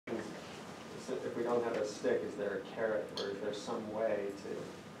don't have a stick, is there a carrot, or is there some way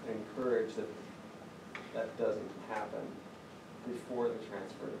to encourage that that doesn't happen before the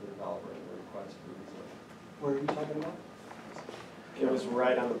transfer to the developer and the request for easement? Where are you talking about? It was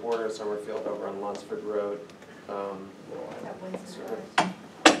right on the border of Summerfield over on Lunsford Road. At Winston Sort of-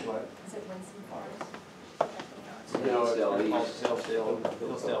 Forest. What? Is it Winston Forest? No, it's Hillsdale called East.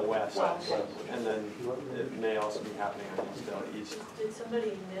 Hillsdale West. West. And then it may also be happening on Hillsdale East. Did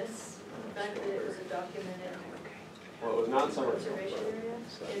somebody miss the fact that it was a documented Well, it was not Summerfield. conservation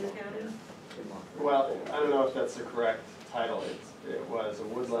area in the county? Well, I don't know if that's the correct title. It was a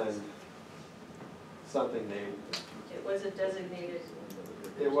woodland something named. It wasn't designated.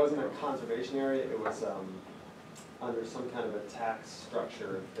 It wasn't a conservation area, it was under some kind of a tax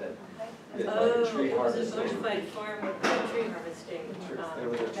structure that did like a tree It was a harvesting. bona fide farm with tree harvesting. There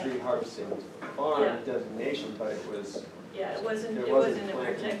was a tree harvesting farm Yeah. designation, but it was, Yeah, it wasn't a planted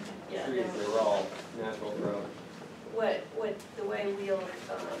protected, yeah, trees, no. they were all natural growth. The way we'll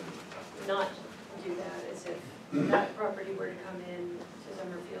not do that is if that property were to come in to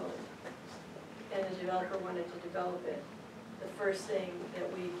Summerfield and the developer wanted to develop it, the first thing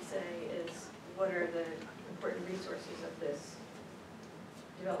that we say is, what are the important resources of this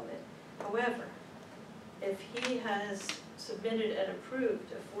development? However, if he has submitted and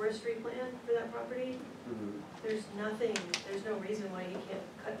approved a forestry plan for that property, there's no reason why he can't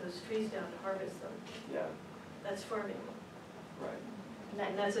cut those trees down to harvest them. Yeah, That's farming. right.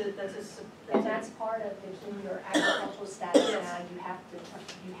 And That's part of in your agricultural status Yes. now, you have to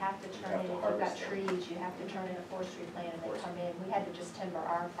turn it, if you've got harvest them. trees, you have to turn in a forestry plan and they come in. We had to just timber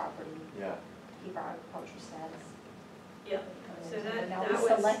our property, Yeah, keep our agricultural status. Yeah, so Now, that we was,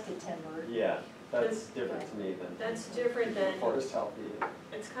 selected timber. yeah, that's different to me than. that's different than, Forest healthy,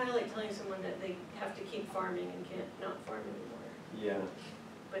 it's kind of like telling someone that they have to keep farming and can't not farm anymore. yeah,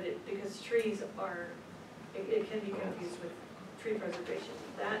 But because trees are, it can be confused with tree preservation.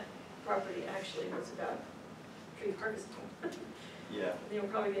 That property actually was about tree harvesting. yeah. They were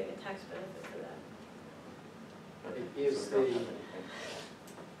probably getting a tax benefit for that. Is So we don't the- have anything.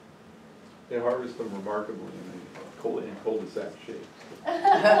 They harvest them remarkably in cul-de-sac shape.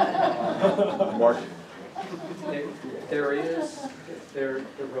 Market. There are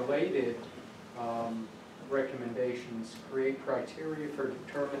related recommendations, create criteria for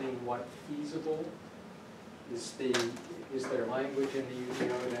determining what feasible is there language in the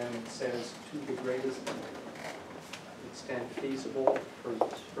UDO that says to the greatest extent feasible for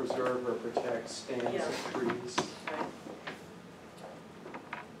preserve or protect stands Yeah. of trees. Right.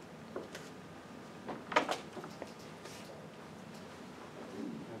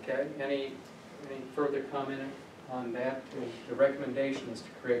 Okay, any further comment on that? The recommendation is to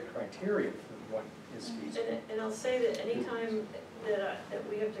create criteria for what is feasible. And I'll say that anytime that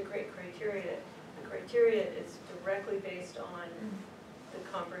we have to create criteria, the criteria is directly based on the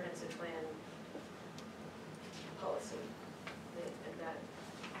comprehensive plan policy. And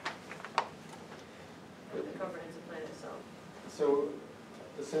that, or the comprehensive plan itself. So,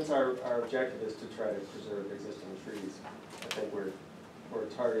 since our objective is to try to preserve existing trees, I think we're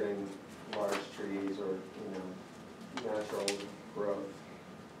targeting large trees or, natural growth.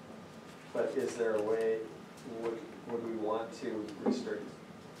 But is there a way, would we want to restrict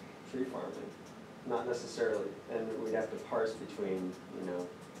tree farming? Not necessarily, and we'd have to parse between,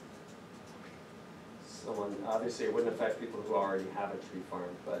 someone, obviously it wouldn't affect people who already have a tree farm,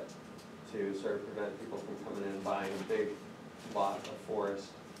 but to sort of prevent people from coming in and buying a big lot of forest,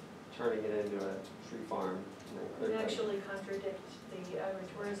 turning it into a tree farm. It would actually contradict the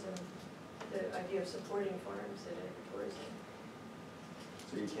agritourism, the idea of supporting farms and agritourism.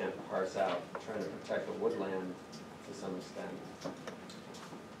 So you can't parse out trying to protect the woodland to some extent.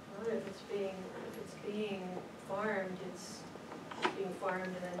 Well, if it's being farmed, it's being farmed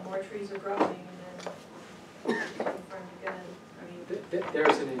and then more trees are growing and then it's being farmed again. I mean,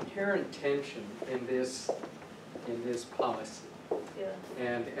 There's an inherent tension in this policy. yeah.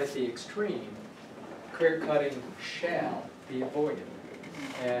 And at the extreme, clear cutting shall be avoided.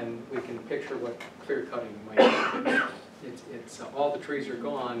 And we can picture what clear cutting might be. It's all the trees are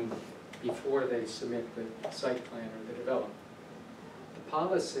gone before they submit the site plan or the development. The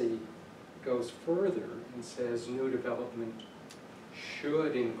policy goes further and says new development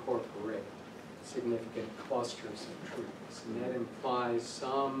should incorporate significant clusters of trees. And that implies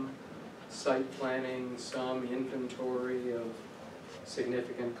some site planning, some inventory of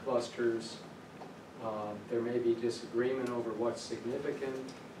significant clusters. There may be disagreement over what's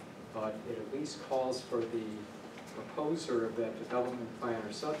significant, but it at least calls for the proposer of that development plan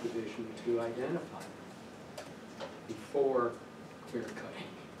or subdivision to identify them before clear cutting.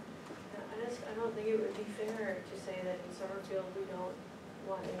 I I don't think it would be fair to say that in Summerfield, we don't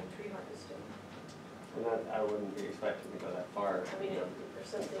want any tree harvesting. And that, I wouldn't be expecting to go that far. I mean, there's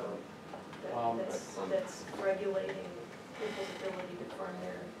something that's regulating people's ability to farm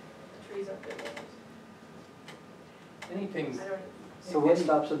their trees up their roads. Anything, I don't, So what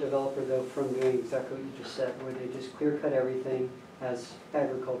stops a developer though from doing exactly what you just said, where they just clear cut everything as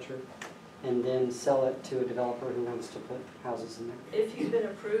agriculture and then sell it to a developer who wants to put houses in there? if you've been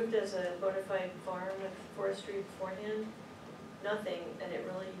approved as a bona fide farm with forestry beforehand, nothing, and it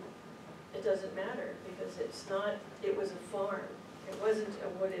really, it doesn't matter, because it's not, it was a farm. It wasn't a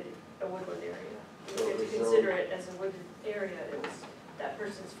woodland area. You have to consider it as a wooded area, it was that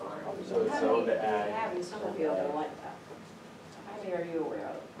person's farm. So it's zoned to How many ag. do we have in Summerfield that are like that? How many are you aware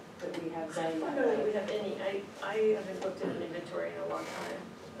of that we have I zoned don't that know that way? we have any, I haven't looked at an inventory in a long time.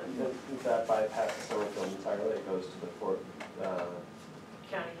 That bypasses Summerfield entirely, it goes to the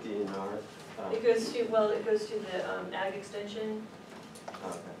County. DNR. It goes to, well, it goes to the ag extension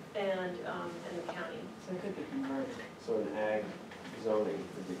Okay, and the county. So it could be converted. so an ag zoning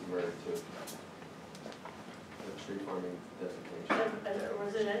could be converted to a tree farming designation. And a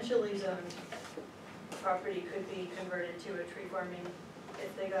residentially zoned property could be converted to a tree farming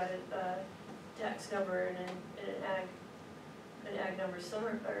if they got a tax number and an ag number.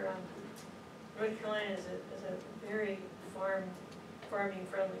 North Carolina is a very farming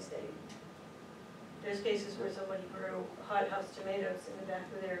friendly state. There's cases where somebody grew hothouse tomatoes in the back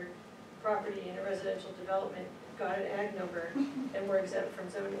of their property in a residential development, got an ag number, and were exempt from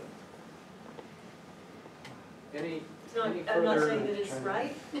zoning. any It's not, Any I'm not further saying that it's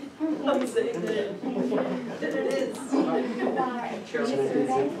right, I'm saying that it is. Can I be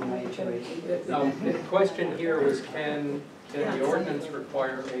exempt from HOA? No, the question here was can the ordinance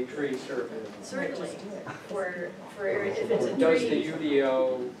require a tree survey? Certainly, for area, if it's a Does the tree.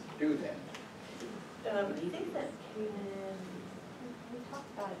 UDO do that? I think that came in, We talked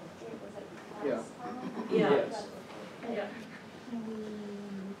about it, was it Yeah. last time? yeah, Yes. yeah. Can we,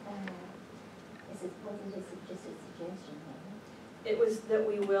 wasn't this just a suggestion, It was that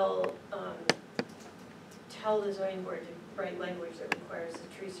we will tell the zoning board to write language that requires a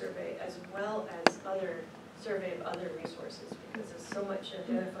tree survey as well as survey of other resources, because there's so much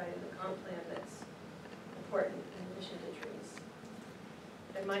identified in the comp plan that's important in addition to trees.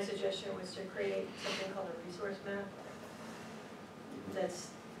 And my suggestion was to create something called a resource map that's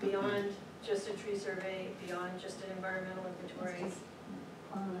beyond just a tree survey, beyond just an environmental inventory,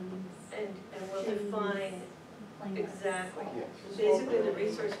 and we'll define exactly. Yes. Basically, the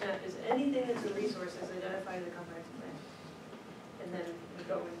resource map is anything that's a resource is identified in the comprehensive plan. And then we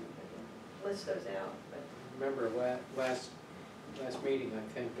go and list those out, but Remember, last meeting, I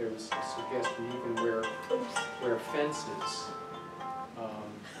think there was a suggestion even where fences,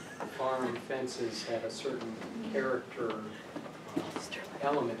 farm fences have a certain character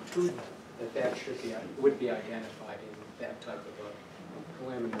element to them, that would be identified in that type of a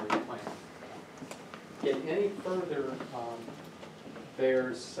preliminary plan. Get any further,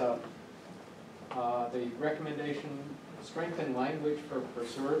 there's the recommendation, strengthen language for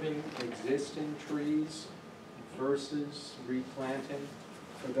preserving existing trees versus replanting.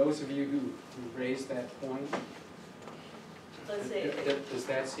 For those of you who raised that point, let's say, does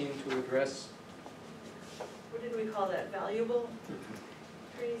that seem to address? what did we call that, valuable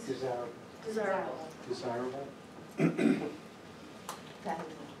trees? Desirable. Desirable? You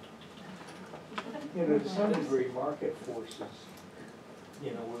know, to some degree, market forces,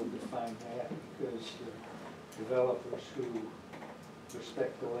 will define that, because the developers who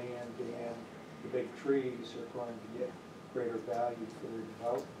respect the land and the big trees are going to get greater value for their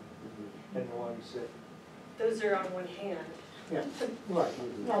development than the ones that, Those are on one hand. yeah, right.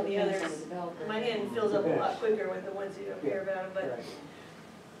 Well, the others, my hand fills up a lot quicker with the ones you don't care about, but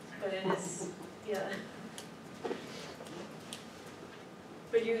Right. it is, yeah.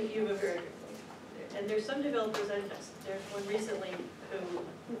 But you have a very good point. And there's some developers, there's one recently who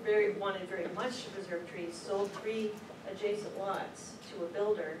wanted very much to preserve trees, sold 3 adjacent lots to a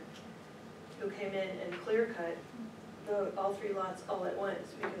builder who came in and clear cut all 3 lots all at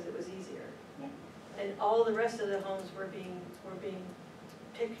once because it was easier. Yeah. And all the rest of the homes were being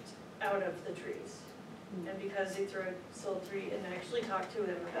picked out of the trees. And because they sold 3, and I actually talked to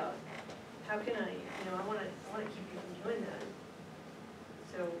him about, how can I wanna keep you from doing that.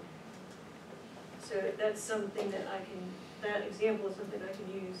 So that's something that that example is something I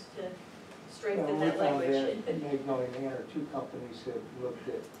can use to strengthen that language. We found that in Magnolia Manor, 2 companies have looked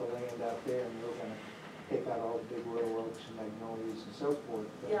at the land out there, and they were gonna take out all the big willow oaks and magnolias and so forth.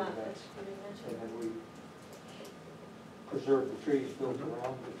 but Yeah, that's- that's what he And mentioned. then we preserved the trees, built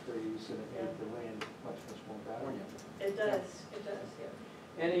around the trees, and it made the land much more valuable. It does,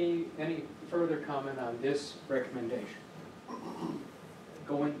 yeah. Any further comment on this recommendation?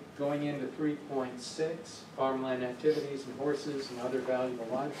 Going into 3.6, farmland activities and horses and other valuable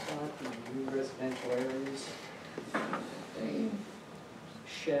livestock in new residential areas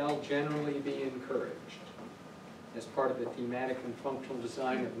shall generally be encouraged as part of the thematic and functional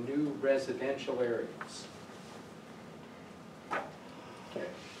design of new residential areas. Okay.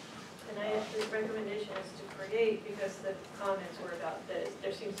 And the recommendation is to create, because the comments were about that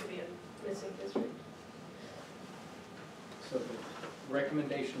there seems to be a missing district. So the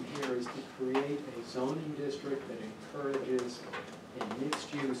recommendation here is to create a zoning district that encourages a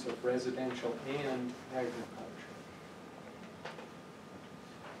mixed use of residential and agriculture.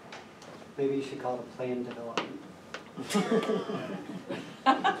 Maybe you should call it planned development.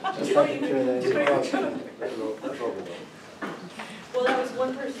 Just making sure that it's Well, that was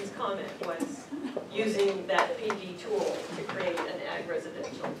one person's comment, was using that PD tool to create an ag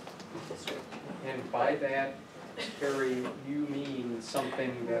residential district. And by that, Terry, you mean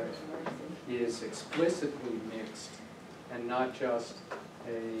something that is explicitly mixed and not just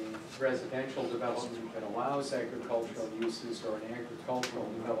a residential development that allows agricultural uses or an agricultural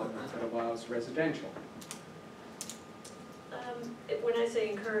development that allows residential. When I say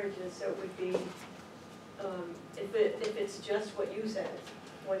encourages, so it would be, if it's just what you said,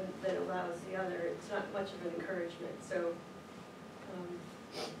 one that allows the other, it's not much of an encouragement, so,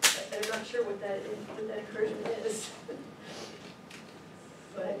 I'm not sure what that encouragement is.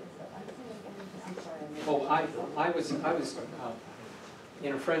 But, Oh, I was,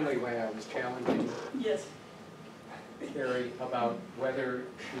 in a friendly way, I was challenging yes, Terry about whether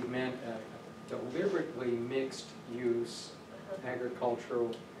she meant a deliberately mixed use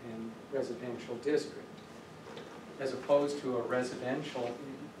agricultural and residential district, as opposed to a residential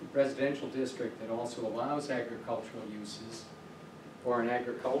district that also allows agricultural uses, or an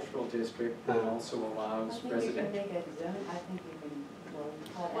agricultural district that also allows residential. I think you can make it zone, I think you can,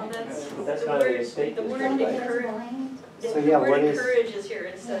 call it well, that's, agricultural. That's the not a word, state the word district, right? encourage, So, the yeah, word what is- encourages here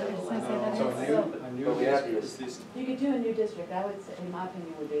instead of allow. So a new But we have district. You could do a new district, I would say, in my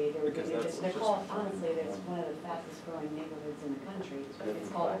opinion, would be, there would be, Because that's they're just- called, honestly, it's one of the fastest growing neighborhoods in the country. It's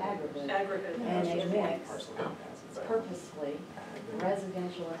called agriculture. Agriculture. And they mix purposefully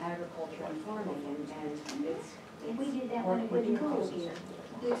residential and agriculture and farming, and it's. We did that when we went to school here.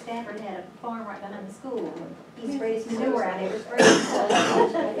 Luke Stafford had a farm right behind the school. He sprayed manure out every spring.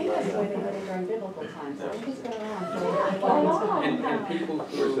 I think that's the way they did it during biblical times, so it's been around for a long time. And people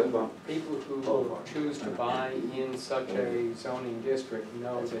who choose to buy in such a zoning district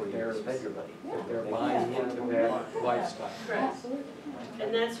know that they're buying into that lifestyle. Correct. Absolutely.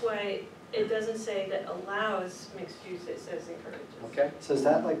 And that's why it doesn't say that allows mixed use, it says encourages. Okay? So is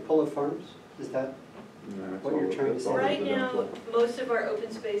that like Puller Farms? Is that, What you're trying to say. Right now, most of our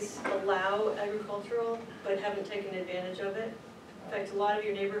open space allow agricultural, but haven't taken advantage of it. In fact, a lot of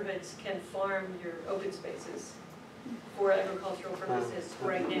your neighborhoods can farm your open spaces for agricultural purposes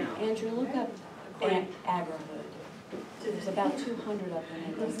right now. Andrew, look up According agrihood. to There's the, about 200 of them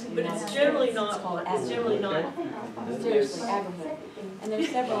in the but United it's generally States. It's called not, it's generally not, Seriously, agrihood. And there's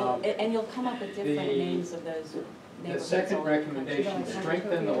several, and you'll come up with different The- names of those The neighborhoods. second all over the recommendation, country.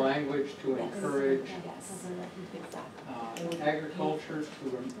 strengthen the language to Yes. encourage Yes, exactly. agriculture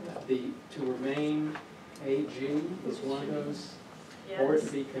to remain AG is one of those, or to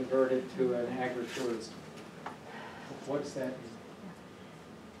yes. be converted to an agritourism. What's that mean?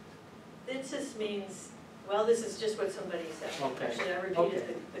 It just means, well, this is just what somebody said. Okay. Actually, I Okay.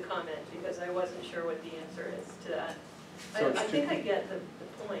 repeated the comment because I wasn't sure what the answer is to that. So I it's think to- I get the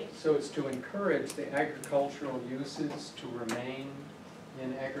point. So it's to encourage the agricultural uses to remain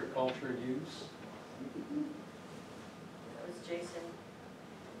in agriculture use? That was Jason.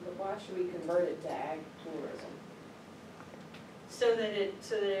 But why should we convert it to ag tourism? So that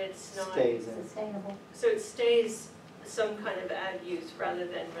it's not, stays there? Sustainable. so it stays some kind of ag use rather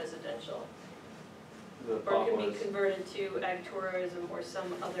than residential. The Or it thought can be was, converted to ag tourism or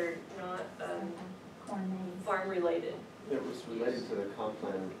some other not Corn maze. farm related. it was related to the comp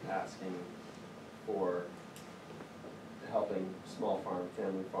plan asking for helping small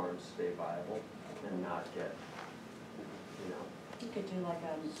family farms stay viable and not get, you know, You could do like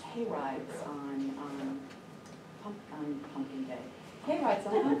hay rides on Pumpkin Day. Hay rides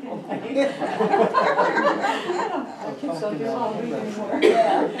on Pumpkin Day. I keep so doing Halloween anymore.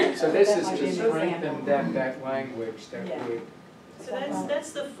 Yeah. So this That is might be to an strengthen example. that language that Yeah. we, So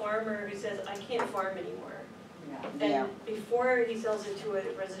that's the farmer who says, I can't farm anymore. Yeah. And before he sells it to a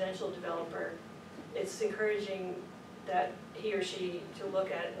residential developer, it's encouraging that he or she to look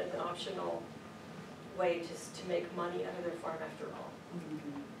at an optional way to make money out of their farm after all.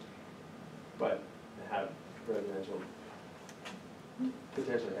 But have residential,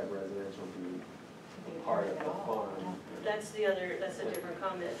 potentially have residential be part of the farm. That's a different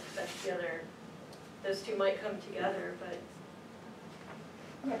comment, that's the other, those two might come together, but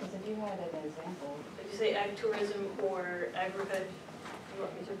Yeah, because if you had an example, if you say ag tourism or agriculture, you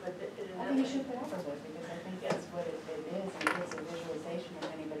want me to put it in I that think you way? should put agriculture, because I think that's what it is, and it's a visualization, if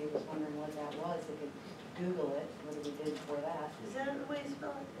anybody was wondering what that was, they could Google it, what we did for that. Is that the way you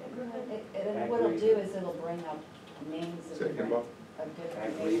spell it, agriculture? And what it'll do is it'll bring up names of Second different, one. of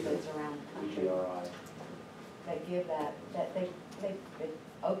different neighborhoods around the country that give that they,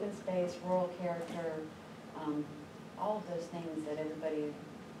 open space, rural character, all of those things that everybody,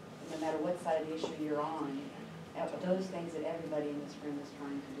 no matter what side of the issue you're on, those things that everybody in this room is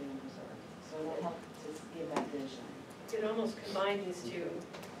trying to do and preserve. So it'll help to give that vision. You could almost combine these two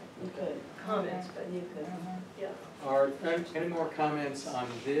You could. comments, but You could. yeah. Are any more comments on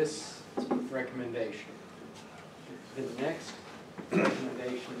this recommendation? The next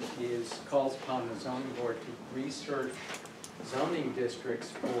recommendation is calls upon the zoning board to research zoning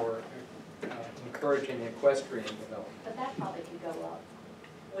districts for encouraging equestrian development. But that probably could go up.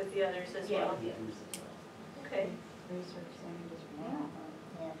 With the others as well. Okay. Research zoning district, Yeah.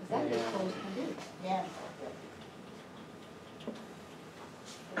 yeah. Because that'd be Yeah. cool to do. Yeah.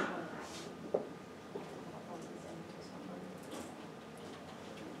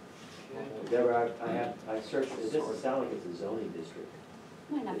 Deborah, I searched, it doesn't sound like it's a zoning district.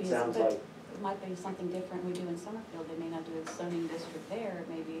 Might not be, It sounds but like, it might be something different we do in Summerfield. They may not do a zoning district there, it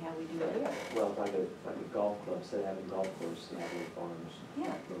may be how we do it here. well, like a golf club, instead of having golf course, you have little farms.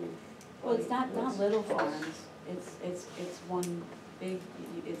 Yeah. little- Well, it's not That's little false. farms, it's one big,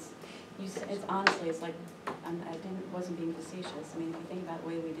 it's honestly, it's like, wasn't being facetious. I mean, if you think about the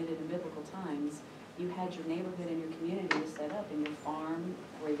way we did it in biblical times, you had your neighborhood and your community set up, and your farm,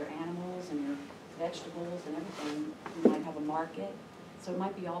 where your animals and your vegetables and everything. You might have a market, so it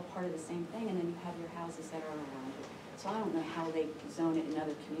might be all part of the same thing, and then you have your houses that are around it. So I don't know how they zone it in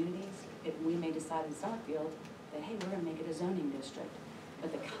other communities. If we may decide in Summerfield that, hey, we're gonna make it a zoning district,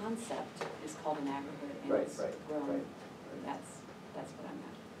 but the concept is called an neighborhood, and Right, it's right, grown. right. That's what I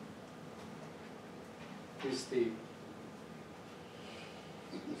meant. Is the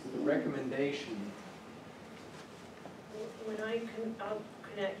recommendation, When I'll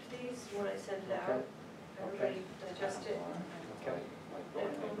connect these, when I send it out, everybody digest it, okay,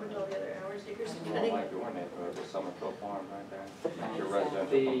 and with all the other hours takers. I Well, think, like your neighborhood, the Summerfield farm right there. Your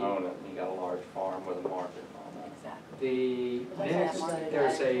Exactly. residential component, and you got a large farm with a market and all that. Exactly. the But that's next, how I market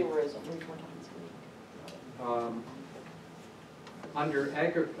there's ag a, tourism 3-4 times a week.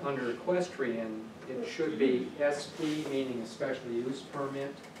 under equestrian, it should be SP, meaning a special use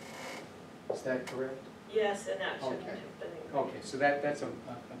permit. Is that correct? yes, and that shouldn't Okay. have been. Okay, so that's a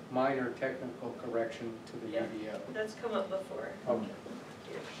minor technical correction to the Yeah. UDO. That's come up before. Okay.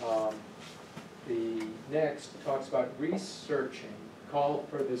 The next talks about researching, call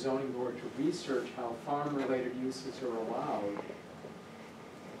for the zoning board to research how farm-related uses are allowed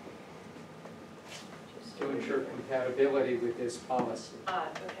Just to ensure compatibility with this policy.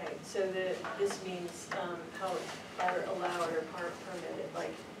 Okay, so this means, how are allowed or permitted,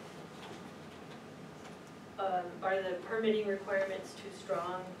 like, are the permitting requirements too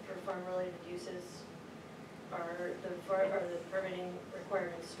strong for farm-related uses? Are the permitting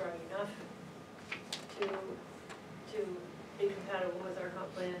requirements strong enough to be compatible with our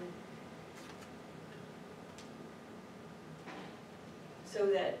comp plan? So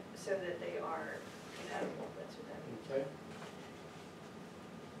that they are compatible, that's what that means. Okay?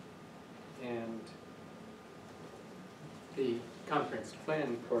 And the comprehensive plan,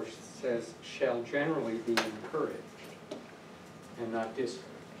 of course, says shall generally be encouraged and not discouraged.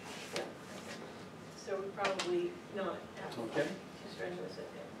 So we probably not have to Okay. strenuous it.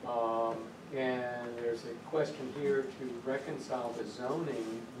 And there's a question here to reconcile the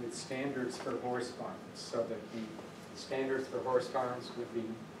zoning with standards for horse farms, so that the standards for horse farms would be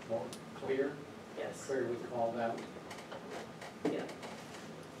more Yes, clearly called out. yeah.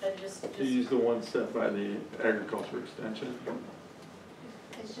 And just, You use the one set by the agriculture extension.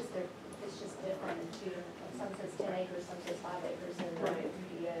 It's just different in two different, some says 10 acres, some says 5 acres, and Right.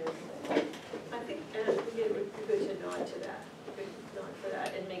 UDOs. I think it would be good to nod to that, nod for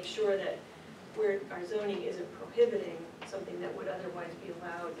that, and make sure that our zoning isn't prohibiting something that would otherwise be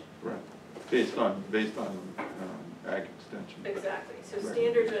allowed. Right. Based on ag extension. Exactly, so Right.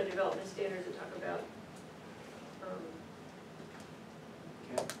 standards are development standards that talk about,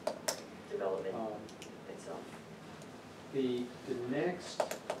 Okay. development Um, itself. The next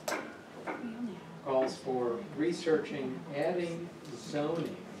calls for researching, adding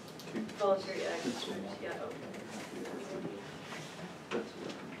zoning. Voluntary ag district, yeah, okay.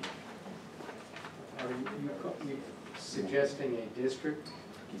 Are you suggesting a district?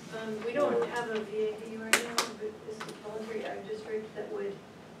 We don't have a VAD right now, but this is a voluntary ag district that would,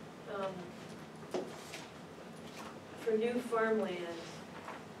 for new farmland,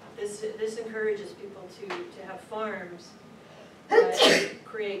 this encourages people to have farms that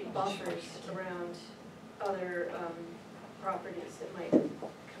create buffers around other properties that might come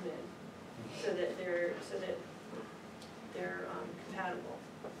in, so that they're compatible.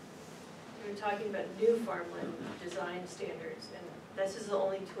 We're talking about new farmland design standards, and this is the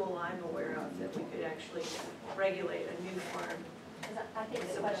only tool I'm aware of that we could actually regulate a new farm. Because I think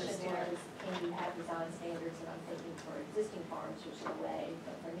the question was, can you have design standards, and I'm thinking for existing farms, there's no way,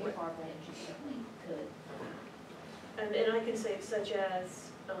 but for new farmland, you certainly could. And I can say such as,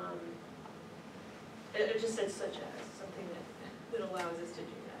 it just said such as, something that allows us to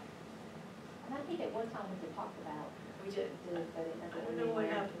do that. And I think at one time we talked about, We did. but it I never don't know what really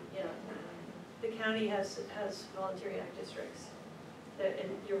went. happened, yeah. The county has voluntary ag districts, that, and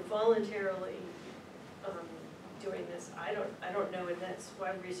you're voluntarily, doing this. I don't know, and that's why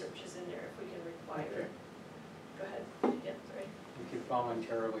research is in there, if we can require. Go ahead, yeah, sorry. You could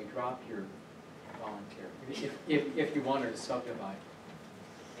voluntarily drop your volunteer, if you wanted to subdivide.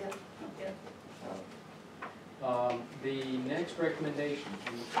 Yeah, yeah. The next recommendation,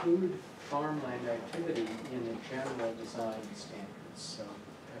 include farmland activity in the general design standards. So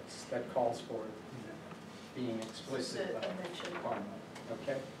that calls for being explicit about farmland,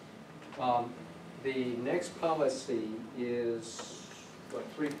 okay? The next policy is, what,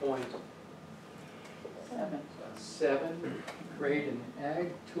 3.7, create an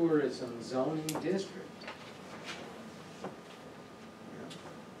ag tourism zoning district.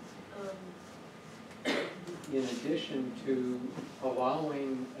 In addition to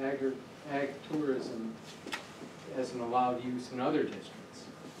allowing ag tourism as an allowed use in other districts.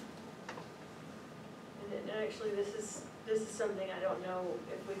 And actually, this is something I don't know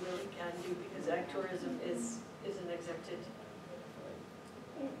if we really can do, because ag tourism is an exempted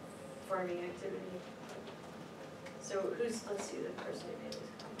farming activity. So let's see, the person who made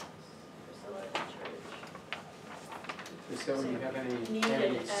these comments, Priscilla at church. So you have Need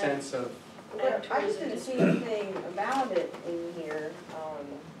any an sense of, Ag I just tourism didn't is- see anything about it in here,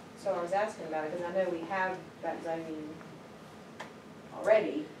 so I was asking about it, because I know we have that zoning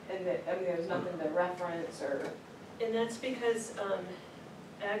already, and that, I mean, there's nothing to reference or. And that's because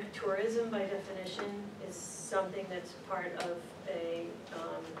ag tourism, by definition, is something that's part of a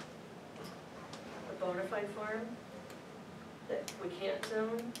bona fide farm that we can't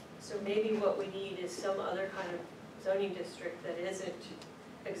zone. So maybe what we need is some other kind of zoning district that isn't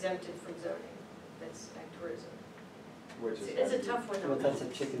exempted from zoning, that's ag tourism. Which is. It's a tough one. But that's a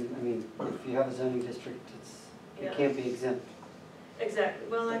chicken, I mean, if you have a zoning district, Yeah. it can't be exempt. Exactly,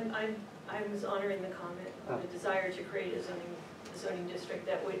 well, I was honoring the comment, Oh. the desire to create a zoning district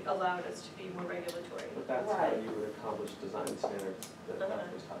that would allow us to be more regulatory. But that's how Right. you would accomplish design standards that Beth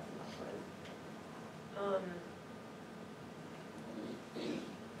Uh-huh. was talking about, right?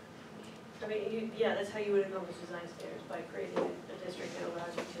 I mean, yeah, that's how you would accomplish design standards, by creating a district that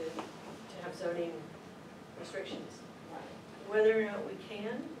allows you to have zoning restrictions. Whether or not we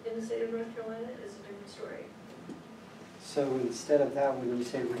can in the state of North Carolina is a different story. So instead of that, when you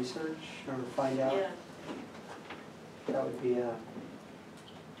say research or find out, Yeah, that would be a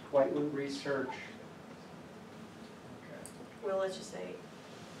white one? research? well, let's just say,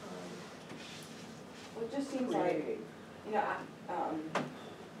 Well, it just seems like, you know,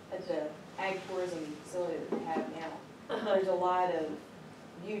 at the ag tourism facility that we have now, there's a lot of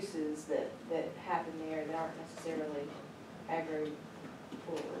uses that happen there that aren't necessarily agro-tourism.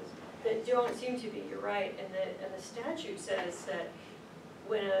 that don't seem to be, you're right, and the statute says that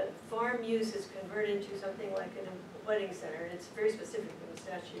when a farm use is converted to something like a wedding center, and it's very specific in the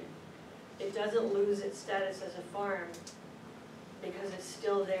statute, it doesn't lose its status as a farm because it's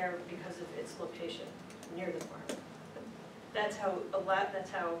still there because of its location near the farm. That's how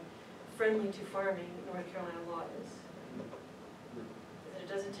friendly to farming North Carolina law is. That it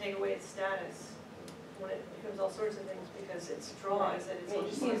doesn't take away its status when it becomes all sorts of things, because its draw is that I it's. mean, it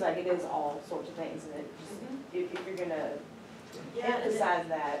just seems like it is all sorts of things, and it just, if you're gonna Yeah, and emphasize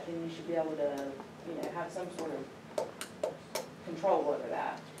that, then you should be able to, you know, have some sort of control over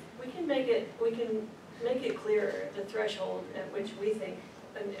that. we can make it clearer, the threshold at which we think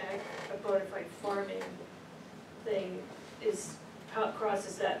a bona fide farming thing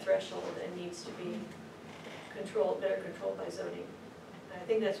crosses that threshold and needs to be better controlled by zoning. I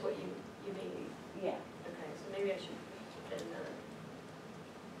think that's what you mean. Yeah. Okay, so maybe I should put in that.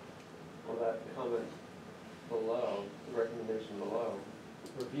 Well, that comment below, the recommendation below,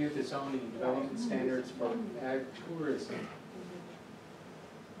 Review the zoning and development standards for ag tourism.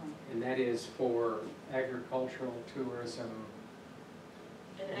 And that is for agricultural tourism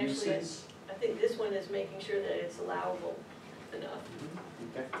And actually, uses. I think this one is making sure that it's allowable enough.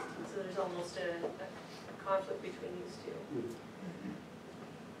 Okay. So there's almost a conflict between these two.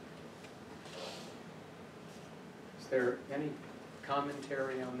 Is there any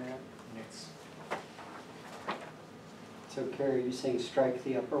commentary on that? It's So Carrie, are you saying strike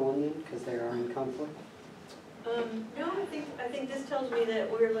the upper one then, because they are in conflict? No, I think this tells me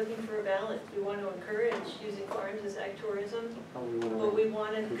that we're looking for a balance. We want to encourage using farms as ag tourism, Or we want but we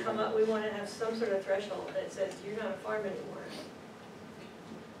want to we want to have some sort of threshold that says you're not a farm anymore.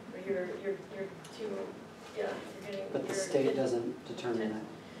 Or you're too, yeah, you're getting. But the you're state getting- doesn't determine that.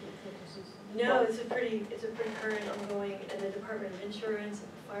 No, it's a pretty current ongoing, and the Department of Insurance, and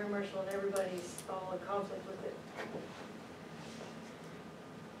the Fire Marshal, and everybody's all in conflict with it.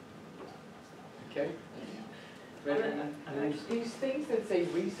 okay. These things that say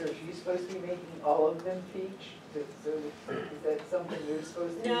research, are you supposed to be making all of them peach? So is that something you're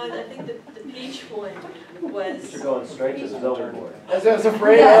supposed to? No, I think the peach one was. You're going straight to the zoning board. That's what I was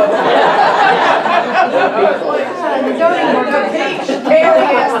afraid of.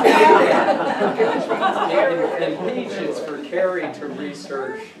 And peach is for Carrie to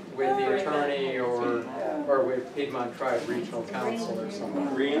research with the attorney or with Piedmont Tribe Regional Council or something.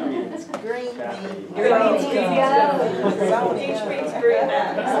 green means Green. Kathy. Peach means green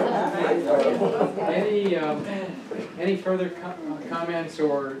bags. Any further comments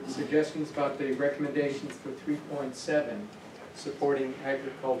or suggestions about the recommendations for 3.7, supporting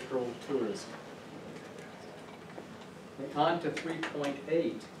agricultural tourism? On to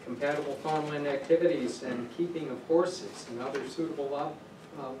 3.8, compatible farmland activities and keeping of horses and other suitable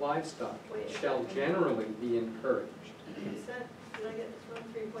livestock shall generally be encouraged. Is that, did I get this wrong,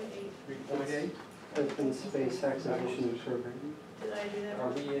 3.8? 3.8, Open space acquisition program. Did I do that are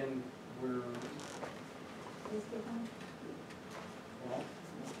wrong? we in, well,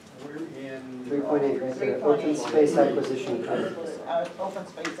 we're in. 3.8 right there, open space acquisition program. Open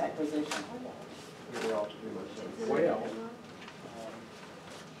space acquisition. We're all pretty much. Well,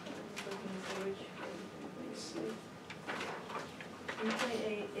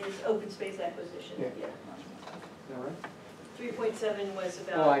 3.8 is open space acquisition, Yeah. yeah. all right. 3.7 was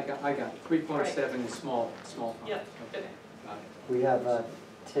Oh, about, I got it. 3.7 is small farm. Yep, okay. Got it. We have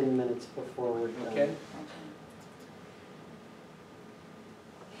 10 minutes before we're done. Okay.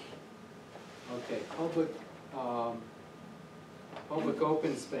 Okay, public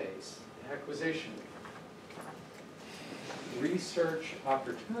open space, acquisition. Research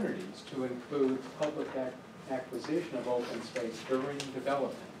opportunities to include public acquisition of open space during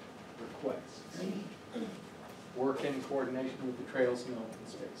development requests. Work in coordination with the trails and open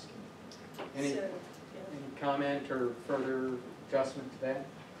space. Any So, comment or further adjustment to that?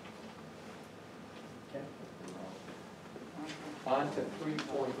 Okay. On to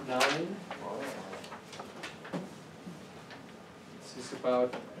 3.9. This is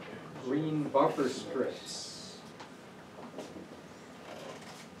about green buffer strips.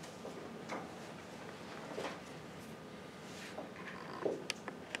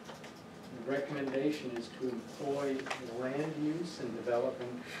 The recommendation is to employ land use and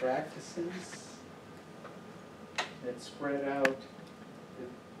development practices that spread out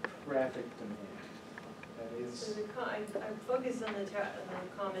the traffic demand. That So is, I focused on the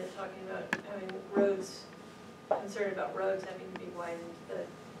comment talking about having roads, concern about roads having to be widened.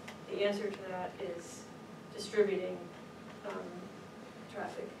 The answer to that is distributing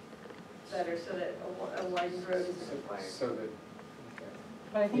traffic better so that a widened road isn't required. so that,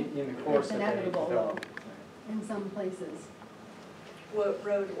 But I think in the course it's of a inevitable, though, development. in some places. What,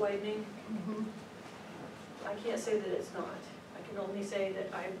 road widening? Mhm. I can't say that it's not. I can only say that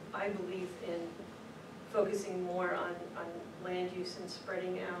I believe in focusing more on land use and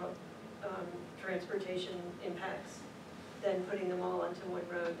spreading out transportation impacts than putting them all onto one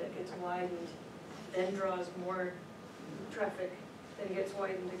road that gets widened, then draws more traffic, then gets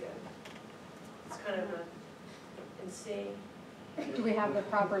widened again. It's kind of insane. Do we have the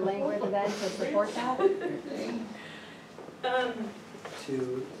proper language then to support that?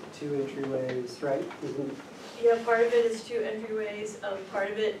 Two entryways, right? Isn't- Yeah, part of it is two entryways, part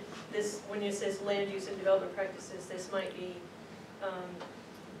of it, when it says land use and development practices, this might be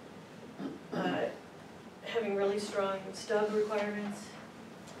having really strong stub requirements.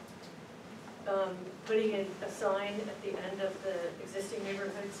 putting in a sign at the end of the existing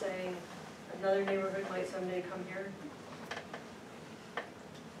neighborhood saying, another neighborhood might someday come here?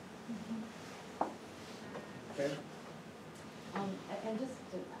 Okay. And just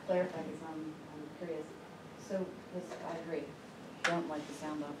to clarify, because I'm curious, so this, I agree, don't like the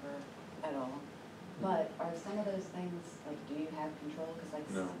sound buffer at all. But are some of those things, like, do you have control? Because like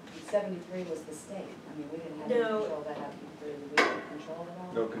No. 73 was the state. I mean, we didn't have any No. control that happened through, we had control at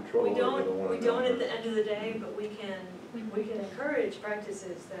all? No control We over the one. we don't at the end of the day, but we can encourage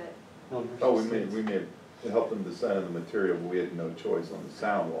practices that, Oh, we made, to help them decide on the material, but we had no choice on the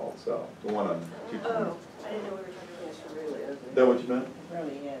sound wall itself, the one on 220. oh, I didn't know we were talking about This this. really is. Is that what you meant? It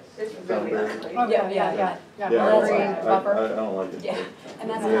really is. This is Sound really barrier? ugly. Oh, yeah, yeah, yeah. Yeah, Boundary I buffer. don't like it. Yeah, and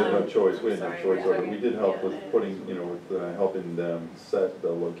that's We had not, no choice, we had no Sorry, choice over it. yeah. We did help Yeah. with putting, you know, with helping them set the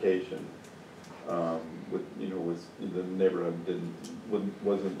location. With, you know, with, the neighborhood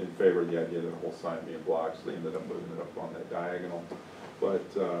wasn't in favor of the idea that the whole sign being blocked, so they ended up moving it up on that diagonal. But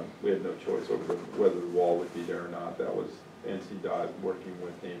we had no choice over whether the wall would be there or not. That was NCDOT working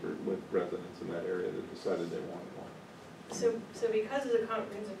with residents in that area that decided they wanted one. So because the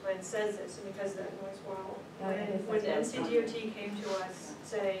comprehensive plan says this, and because of that noise wall, Okay, when that's what I was NCDOT came to us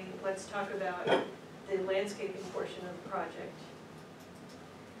saying, let's talk about the landscaping portion of the project,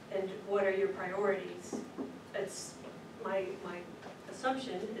 and what are your priorities, it's, my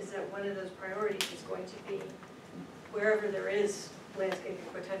assumption is that one of those priorities is going to be wherever there is landscaping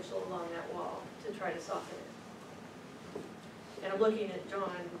potential along that wall, to try to soften it. And I'm looking at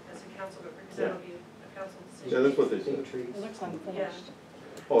John as a council member, because that'll be a council decision. Yeah, that's what they Big said. trees. It looks unfinished.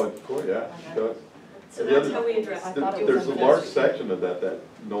 Oh, of course, yeah, it does. So The that's other- how we address I it. thought it was There's a unfinished. large section of that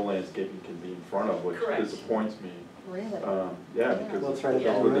no landscaping can be in front of, which Correct. disappoints me. Really? Yeah, because Well, it's right it's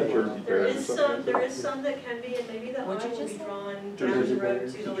above with the the road. Jersey There barriers or is something. some, there is some that can be, and maybe the What'd eye you will just be say? drawn down Jersey the road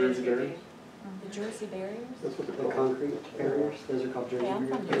barriers, to the the Jersey landscaping. barriers? the Jersey barriers? That's what The they're called. concrete barriers, those are called Jersey Yeah, I'm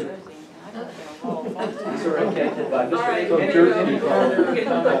from New barriers. Jersey, and I grew up in a rural farm These are indicated by All right, So here Jersey we is go. called Okay.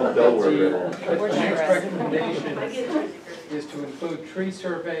 Delaware. But We're the next digressing. recommendation I get Jersey Curry. is to include tree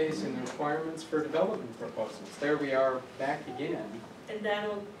surveys and requirements for development proposals. There we are back again, And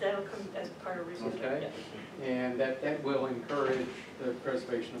that'll come as part of research. okay? And that will encourage the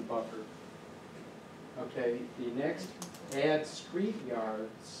preservation of buffer. Okay, the next, add street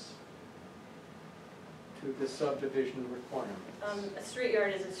yards to the subdivision requirements. A street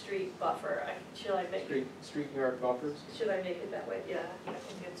yard is a street buffer. Should I make it, Street yard buffers? should I make it that way? Yeah, I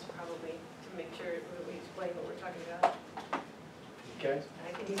think it's probably to make sure that we explain what we're talking about. Okay,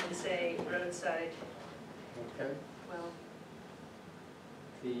 I can even say roadside, okay. well,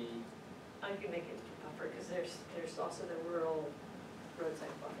 The, I can make it buffer, because there's also the rural roadside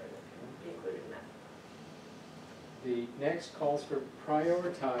buffer that can be included in that. the next calls for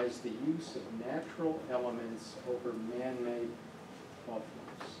prioritize the use of natural elements over man-made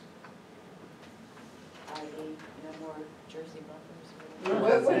buffers. I.e., no more Jersey buffers.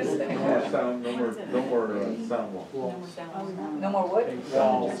 What is that? No more sound, no more sound wall. No more sound. No more wood?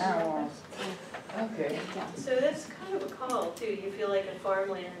 Walls. Okay. So that's kind of a call too. You feel like a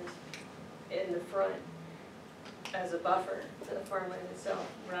farmland in the front as a buffer to the farmland itself,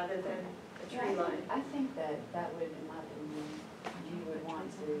 rather than a tree line. I think that would, in my opinion, you would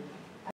want to